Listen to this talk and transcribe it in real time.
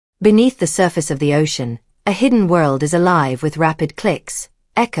Beneath the surface of the ocean, a hidden world is alive with rapid clicks,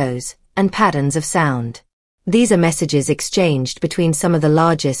 echoes, and patterns of sound. These are messages exchanged between some of the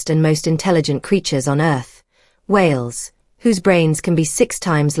largest and most intelligent creatures on Earth, whales, whose brains can be 6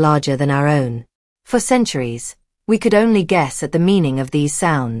 times larger than our own. For centuries, we could only guess at the meaning of these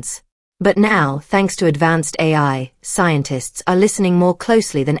sounds. But now, thanks to advanced AI, scientists are listening more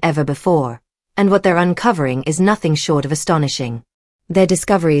closely than ever before, and what they're uncovering is nothing short of astonishing. Their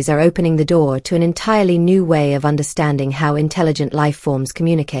discoveries are opening the door to an entirely new way of understanding how intelligent life forms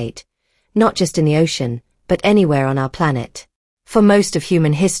communicate, not just in the ocean, but anywhere on our planet. For most of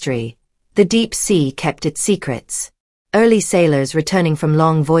human history, the deep sea kept its secrets. Early sailors returning from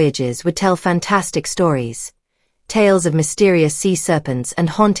long voyages would tell fantastic stories, tales of mysterious sea serpents and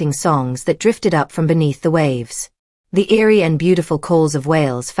haunting songs that drifted up from beneath the waves. The eerie and beautiful calls of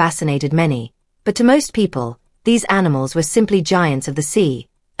whales fascinated many, but to most people, these animals were simply giants of the sea,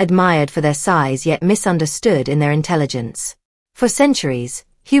 admired for their size yet misunderstood in their intelligence. For centuries,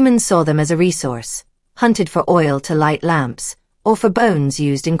 humans saw them as a resource, hunted for oil to light lamps, or for bones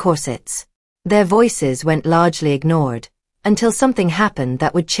used in corsets. Their voices went largely ignored, until something happened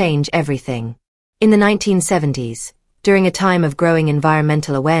that would change everything. In the 1970s, during a time of growing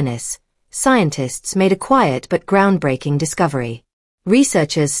environmental awareness, scientists made a quiet but groundbreaking discovery.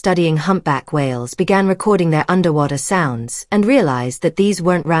 Researchers studying humpback whales began recording their underwater sounds and realized that these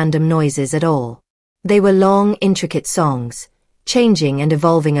weren't random noises at all. They were long, intricate songs, changing and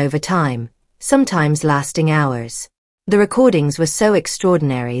evolving over time, sometimes lasting hours. The recordings were so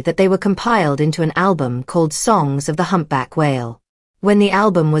extraordinary that they were compiled into an album called Songs of the Humpback Whale. When the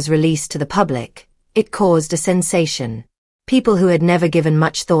album was released to the public, it caused a sensation. People who had never given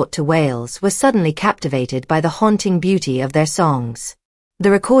much thought to whales were suddenly captivated by the haunting beauty of their songs.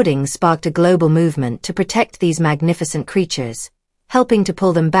 The recordings sparked a global movement to protect these magnificent creatures, helping to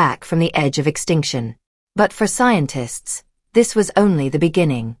pull them back from the edge of extinction. But for scientists, this was only the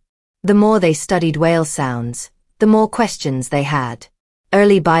beginning. The more they studied whale sounds, the more questions they had.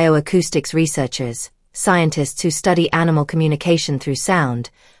 Early bioacoustics researchers, scientists who study animal communication through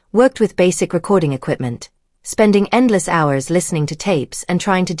sound, worked with basic recording equipment, spending endless hours listening to tapes and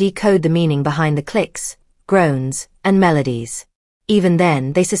trying to decode the meaning behind the clicks, groans, and melodies. Even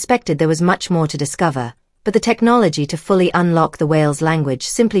then, they suspected there was much more to discover, but the technology to fully unlock the whale's language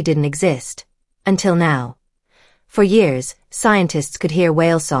simply didn't exist. Until now. For years, scientists could hear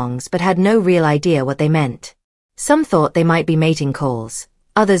whale songs but had no real idea what they meant. Some thought they might be mating calls,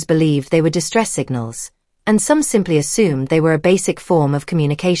 others believed they were distress signals, and some simply assumed they were a basic form of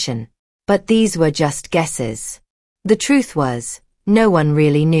communication. But these were just guesses. The truth was, no one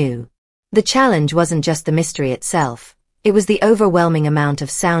really knew. The challenge wasn't just the mystery itself, it was the overwhelming amount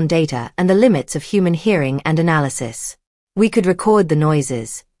of sound data and the limits of human hearing and analysis. We could record the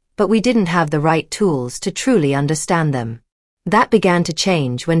noises, but we didn't have the right tools to truly understand them. That began to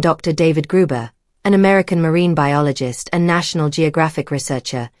change when Dr. David Gruber, an American marine biologist and National Geographic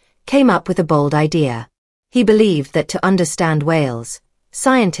researcher, came up with a bold idea. He believed that to understand whales,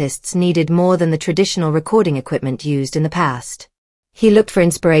 scientists needed more than the traditional recording equipment used in the past. He looked for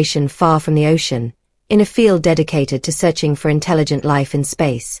inspiration far from the ocean, in a field dedicated to searching for intelligent life in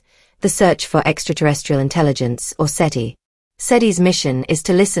space, the Search for Extraterrestrial Intelligence, or SETI. SETI's mission is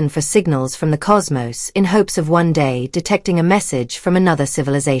to listen for signals from the cosmos in hopes of one day detecting a message from another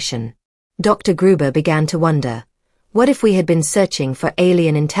civilization. Dr. Gruber began to wonder, what if we had been searching for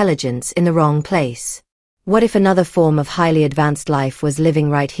alien intelligence in the wrong place? What if another form of highly advanced life was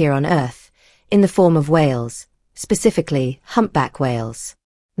living right here on Earth, in the form of whales, specifically humpback whales?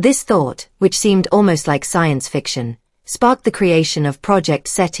 This thought, which seemed almost like science fiction, sparked the creation of Project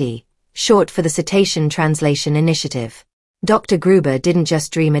SETI, short for the Cetacean Translation Initiative. Dr. Gruber didn't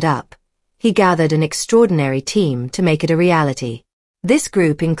just dream it up. He gathered an extraordinary team to make it a reality. This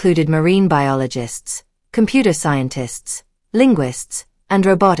group included marine biologists, computer scientists, linguists, and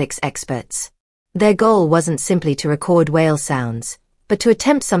robotics experts. Their goal wasn't simply to record whale sounds, but to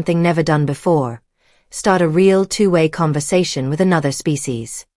attempt something never done before, start a real two-way conversation with another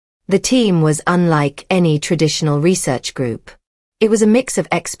species. The team was unlike any traditional research group. It was a mix of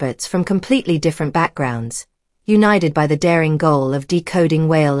experts from completely different backgrounds, united by the daring goal of decoding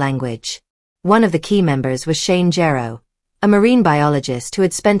whale language. One of the key members was Shane Jarrow, a marine biologist who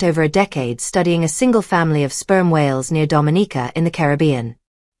had spent over a decade studying a single family of sperm whales near Dominica in the Caribbean.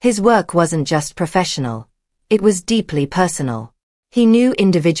 His work wasn't just professional, it was deeply personal. He knew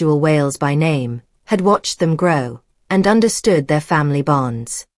individual whales by name, had watched them grow, and understood their family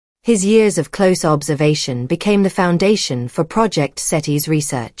bonds. His years of close observation became the foundation for Project SETI's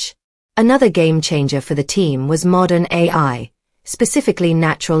research. Another game-changer for the team was modern AI, specifically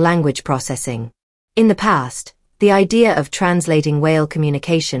natural language processing. In the past, the idea of translating whale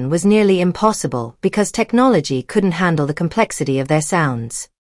communication was nearly impossible because technology couldn't handle the complexity of their sounds.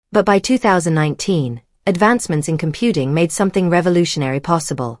 But by 2019, advancements in computing made something revolutionary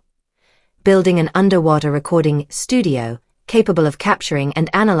possible. Building an underwater recording studio capable of capturing and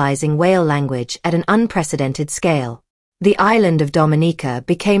analyzing whale language at an unprecedented scale. The island of Dominica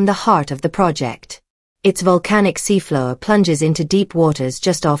became the heart of the project. Its volcanic seafloor plunges into deep waters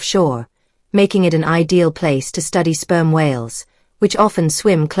just offshore, making it an ideal place to study sperm whales, which often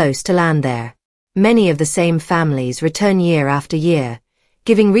swim close to land there. Many of the same families return year after year,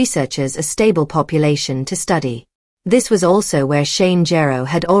 giving researchers a stable population to study. This was also where Shane Gero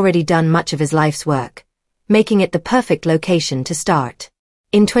had already done much of his life's work, making it the perfect location to start.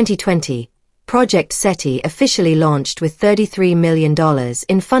 In 2020, Project SETI officially launched with $33 million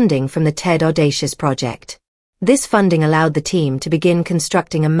in funding from the TED Audacious project. This funding allowed the team to begin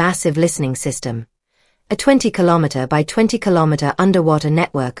constructing a massive listening system, a 20-kilometer by 20-kilometer underwater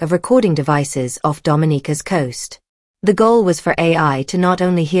network of recording devices off Dominica's coast. The goal was for AI to not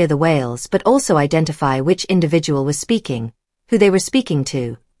only hear the whales but also identify which individual was speaking, who they were speaking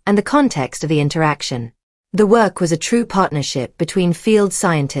to, and the context of the interaction. The work was a true partnership between field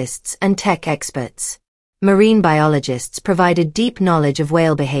scientists and tech experts. Marine biologists provided deep knowledge of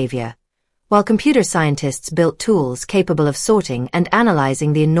whale behavior, while computer scientists built tools capable of sorting and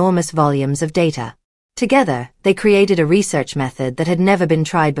analyzing the enormous volumes of data. Together, they created a research method that had never been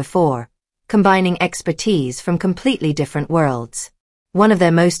tried before, combining expertise from completely different worlds. One of their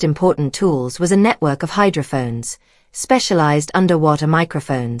most important tools was a network of hydrophones, specialized underwater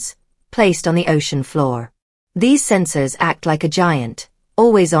microphones, placed on the ocean floor. These sensors act like a giant,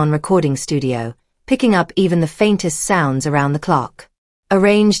 always-on recording studio, picking up even the faintest sounds around the clock.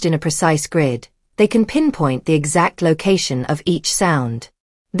 Arranged in a precise grid, they can pinpoint the exact location of each sound.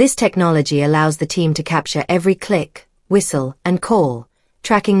 This technology allows the team to capture every click, whistle, and call,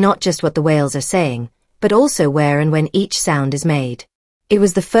 tracking not just what the whales are saying, but also where and when each sound is made. It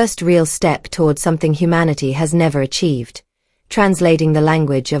was the first real step towards something humanity has never achieved, translating the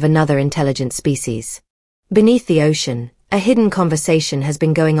language of another intelligent species. Beneath the ocean, a hidden conversation has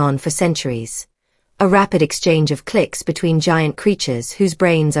been going on for centuries. A rapid exchange of clicks between giant creatures whose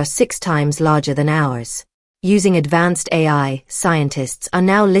brains are 6 times larger than ours. Using advanced AI, scientists are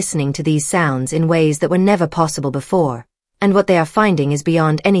now listening to these sounds in ways that were never possible before, and what they are finding is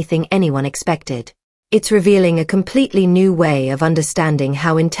beyond anything anyone expected. It's revealing a completely new way of understanding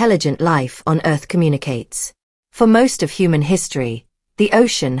how intelligent life on Earth communicates. For most of human history, the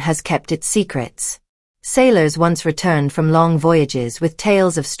ocean has kept its secrets. Sailors once returned from long voyages with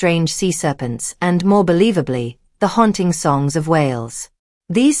tales of strange sea serpents and, more believably, the haunting songs of whales.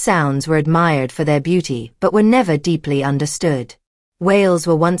 These sounds were admired for their beauty but were never deeply understood. Whales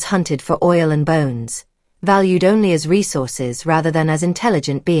were once hunted for oil and bones, valued only as resources rather than as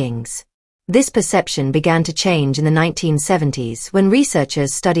intelligent beings. This perception began to change in the 1970s when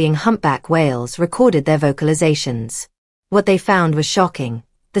researchers studying humpback whales recorded their vocalizations. What they found was shocking.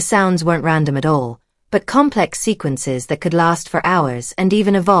 The sounds weren't random at all, but complex sequences that could last for hours and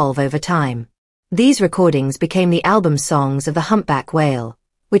even evolve over time. These recordings became the album songs of the humpback whale,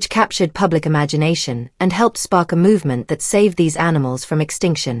 which captured public imagination and helped spark a movement that saved these animals from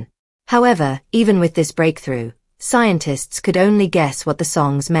extinction. However, even with this breakthrough, scientists could only guess what the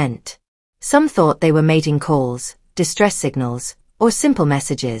songs meant. Some thought they were mating calls, distress signals, or simple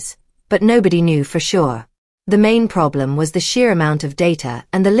messages, but nobody knew for sure. The main problem was the sheer amount of data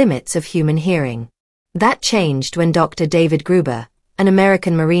and the limits of human hearing. That changed when Dr. David Gruber, an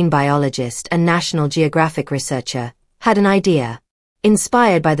American marine biologist and National Geographic researcher, had an idea.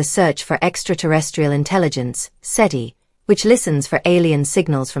 Inspired by the search for extraterrestrial intelligence, SETI, which listens for alien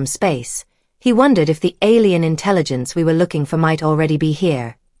signals from space, he wondered if the alien intelligence we were looking for might already be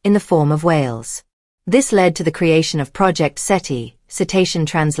here, in the form of whales. This led to the creation of Project SETI, Cetacean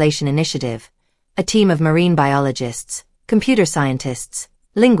Translation Initiative, a team of marine biologists, computer scientists,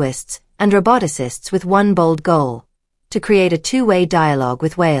 linguists, and roboticists with one bold goal: to create a two-way dialogue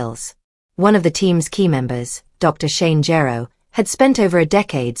with whales. One of the team's key members, Dr. Shane Gero, had spent over a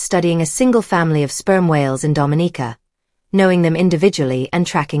decade studying a single family of sperm whales in Dominica, knowing them individually and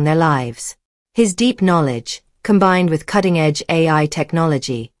tracking their lives. His deep knowledge, combined with cutting-edge AI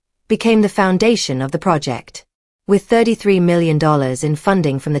technology, became the foundation of the project. With $33 million in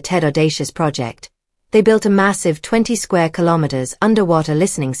funding from the TED Audacious project, they built a massive 20 square kilometers underwater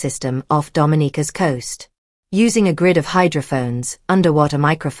listening system off Dominica's coast. Using a grid of hydrophones, underwater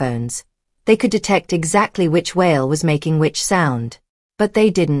microphones, they could detect exactly which whale was making which sound. But they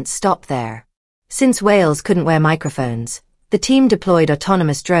didn't stop there. Since whales couldn't wear microphones, The team deployed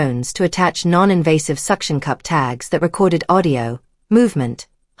autonomous drones to attach non-invasive suction cup tags that recorded audio, movement,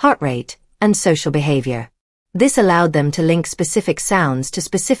 heart rate, and social behavior. This allowed them to link specific sounds to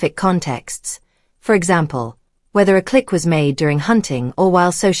specific contexts. For example, whether a click was made during hunting or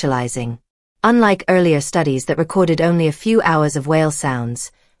while socializing. Unlike earlier studies that recorded only a few hours of whale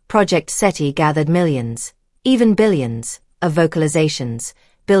sounds, Project SETI gathered millions, even billions, of vocalizations,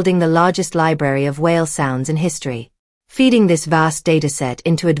 building the largest library of whale sounds in history. Feeding this vast dataset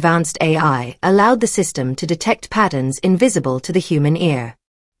into advanced AI allowed the system to detect patterns invisible to the human ear.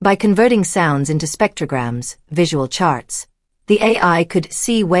 By converting sounds into spectrograms, visual charts, the AI could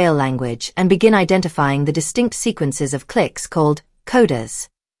see whale language and begin identifying the distinct sequences of clicks called codas.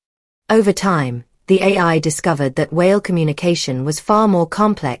 Over time, the AI discovered that whale communication was far more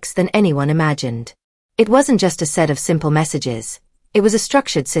complex than anyone imagined. It wasn't just a set of simple messages. It was a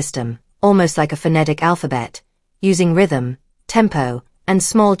structured system, almost like a phonetic alphabet, using rhythm, tempo, and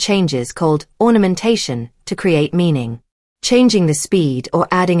small changes called ornamentation to create meaning. Changing the speed or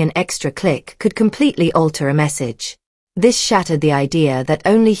adding an extra click could completely alter a message. This shattered the idea that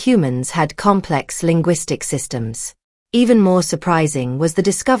only humans had complex linguistic systems. Even more surprising was the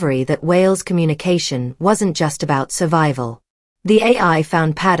discovery that whales' communication wasn't just about survival. The AI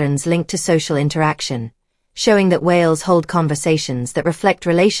found patterns linked to social interaction, showing that whales hold conversations that reflect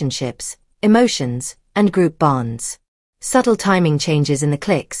relationships, emotions, and group bonds. Subtle timing changes in the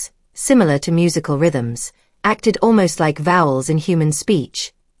clicks, similar to musical rhythms, acted almost like vowels in human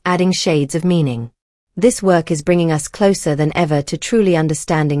speech, adding shades of meaning. This work is bringing us closer than ever to truly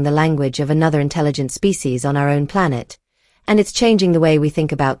understanding the language of another intelligent species on our own planet, and it's changing the way we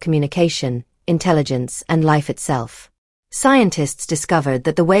think about communication, intelligence, and life itself. Scientists discovered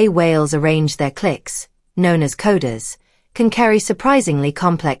that the way whales arrange their clicks, known as codas, can carry surprisingly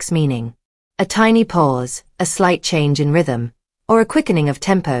complex meaning. A tiny pause, a slight change in rhythm, or a quickening of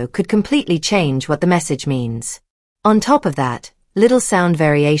tempo could completely change what the message means. On top of that, little sound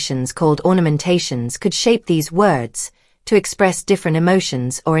variations called ornamentations could shape these words to express different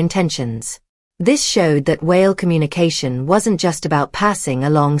emotions or intentions. This showed that whale communication wasn't just about passing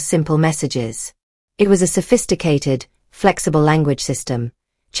along simple messages. It was a sophisticated, flexible language system,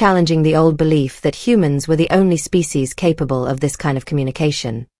 challenging the old belief that humans were the only species capable of this kind of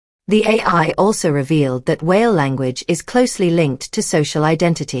communication. The AI also revealed that whale language is closely linked to social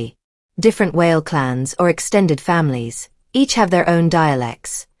identity. Different whale clans or extended families each have their own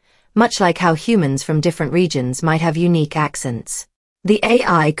dialects, much like how humans from different regions might have unique accents. The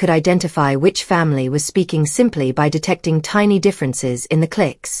AI could identify which family was speaking simply by detecting tiny differences in the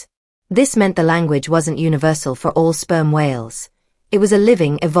clicks. This meant the language wasn't universal for all sperm whales. It was a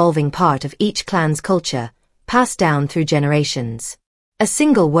living, evolving part of each clan's culture, passed down through generations. A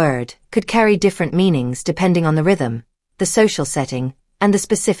single word could carry different meanings depending on the rhythm, the social setting, and the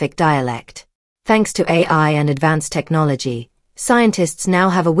specific dialect. Thanks to AI and advanced technology, scientists now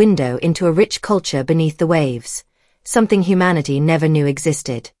have a window into a rich culture beneath the waves, something humanity never knew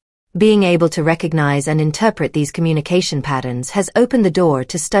existed. Being able to recognize and interpret these communication patterns has opened the door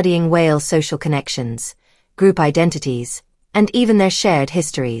to studying whale social connections, group identities, and even their shared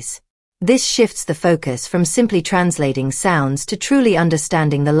histories. This shifts the focus from simply translating sounds to truly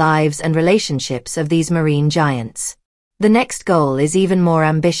understanding the lives and relationships of these marine giants. The next goal is even more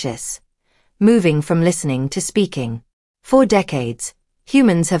ambitious. Moving from listening to speaking. For decades,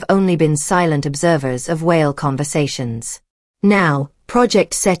 humans have only been silent observers of whale conversations. Now,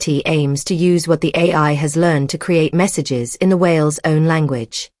 Project SETI aims to use what the AI has learned to create messages in the whale's own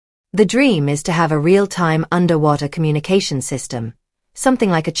language. The dream is to have a real-time underwater communication system, something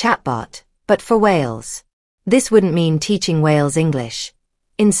like a chatbot, but for whales. This wouldn't mean teaching whales English.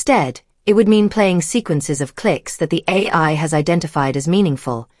 Instead, it would mean playing sequences of clicks that the AI has identified as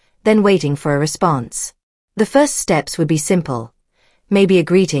meaningful, then waiting for a response. The first steps would be simple. Maybe a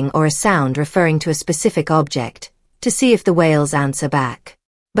greeting or a sound referring to a specific object, to see if the whales answer back.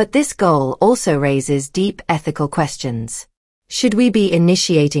 But this goal also raises deep ethical questions. Should we be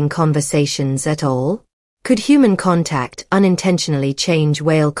initiating conversations at all? Could human contact unintentionally change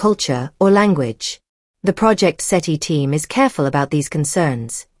whale culture or language? The Project SETI team is careful about these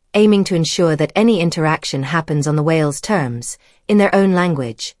concerns, aiming to ensure that any interaction happens on the whales' terms, in their own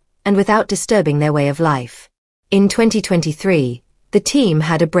language, and without disturbing their way of life. In 2023, the team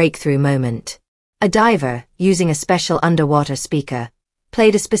had a breakthrough moment. A diver, using a special underwater speaker,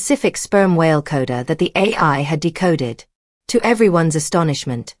 played a specific sperm whale coda that the AI had decoded. To everyone's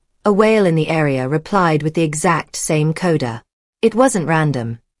astonishment, a whale in the area replied with the exact same coda. It wasn't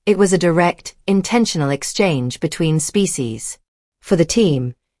random. It was a direct, intentional exchange between species. For the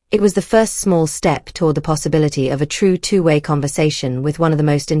team, It was the first small step toward the possibility of a true two-way conversation with one of the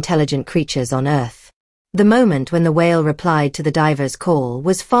most intelligent creatures on Earth. The moment when the whale replied to the diver's call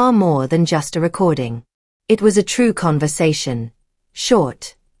was far more than just a recording. It was a true conversation,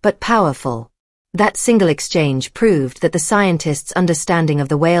 short, but powerful. That single exchange proved that the scientists' understanding of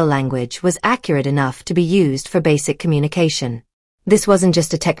the whale language was accurate enough to be used for basic communication. This wasn't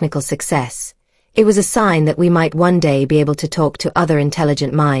just a technical success. It was a sign that we might one day be able to talk to other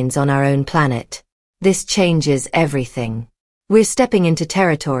intelligent minds on our own planet. This changes everything. We're stepping into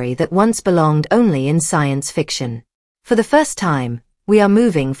territory that once belonged only in science fiction. For the first time, we are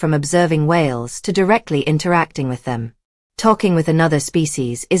moving from observing whales to directly interacting with them. Talking with another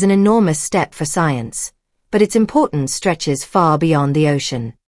species is an enormous step for science, but its importance stretches far beyond the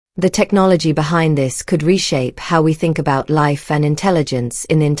ocean. The technology behind this could reshape how we think about life and intelligence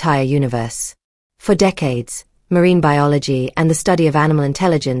in the entire universe. For decades, marine biology and the study of animal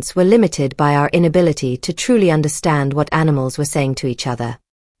intelligence were limited by our inability to truly understand what animals were saying to each other.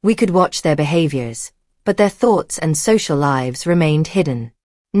 We could watch their behaviors, but their thoughts and social lives remained hidden.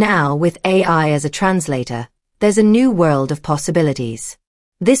 Now, with AI as a translator, there's a new world of possibilities.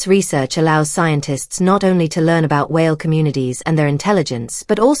 This research allows scientists not only to learn about whale communities and their intelligence,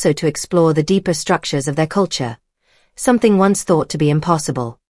 but also to explore the deeper structures of their culture, something once thought to be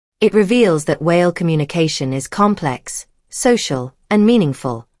impossible. It reveals that whale communication is complex, social, and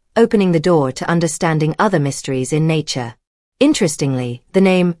meaningful, opening the door to understanding other mysteries in nature. Interestingly, the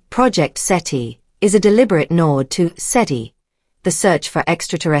name Project SETI is a deliberate nod to SETI, the search for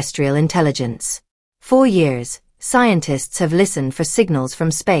extraterrestrial intelligence. For years, scientists have listened for signals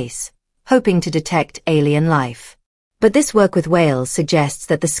from space, hoping to detect alien life. But this work with whales suggests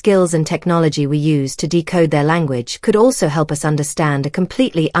that the skills and technology we use to decode their language could also help us understand a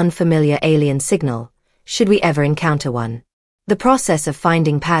completely unfamiliar alien signal, should we ever encounter one. The process of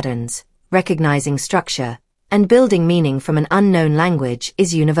finding patterns, recognizing structure, and building meaning from an unknown language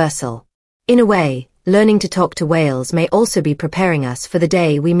is universal. In a way, learning to talk to whales may also be preparing us for the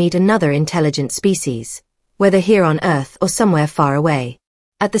day we meet another intelligent species, whether here on Earth or somewhere far away.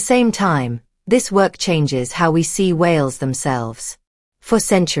 At the same time, this work changes how we see whales themselves. For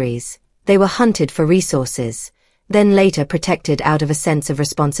centuries, they were hunted for resources, then later protected out of a sense of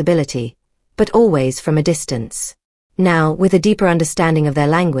responsibility, but always from a distance. Now, with a deeper understanding of their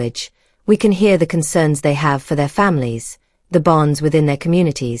language, we can hear the concerns they have for their families, the bonds within their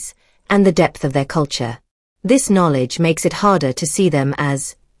communities, and the depth of their culture. This knowledge makes it harder to see them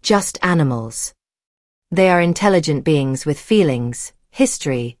as just animals. They are intelligent beings with feelings,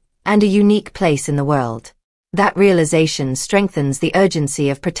 history, and a unique place in the world. That realization strengthens the urgency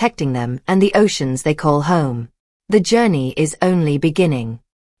of protecting them and the oceans they call home. The journey is only beginning.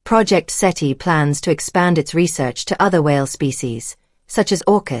 Project SETI plans to expand its research to other whale species, such as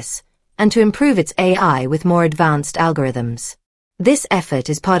orcas, and to improve its AI with more advanced algorithms. This effort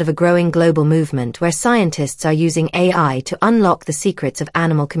is part of a growing global movement where scientists are using AI to unlock the secrets of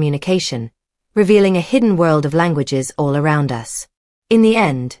animal communication, revealing a hidden world of languages all around us. In the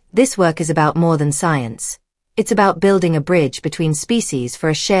end, this work is about more than science. It's about building a bridge between species for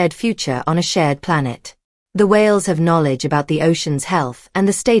a shared future on a shared planet. The whales have knowledge about the ocean's health and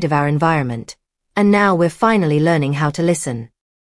the state of our environment, and now we're finally learning how to listen.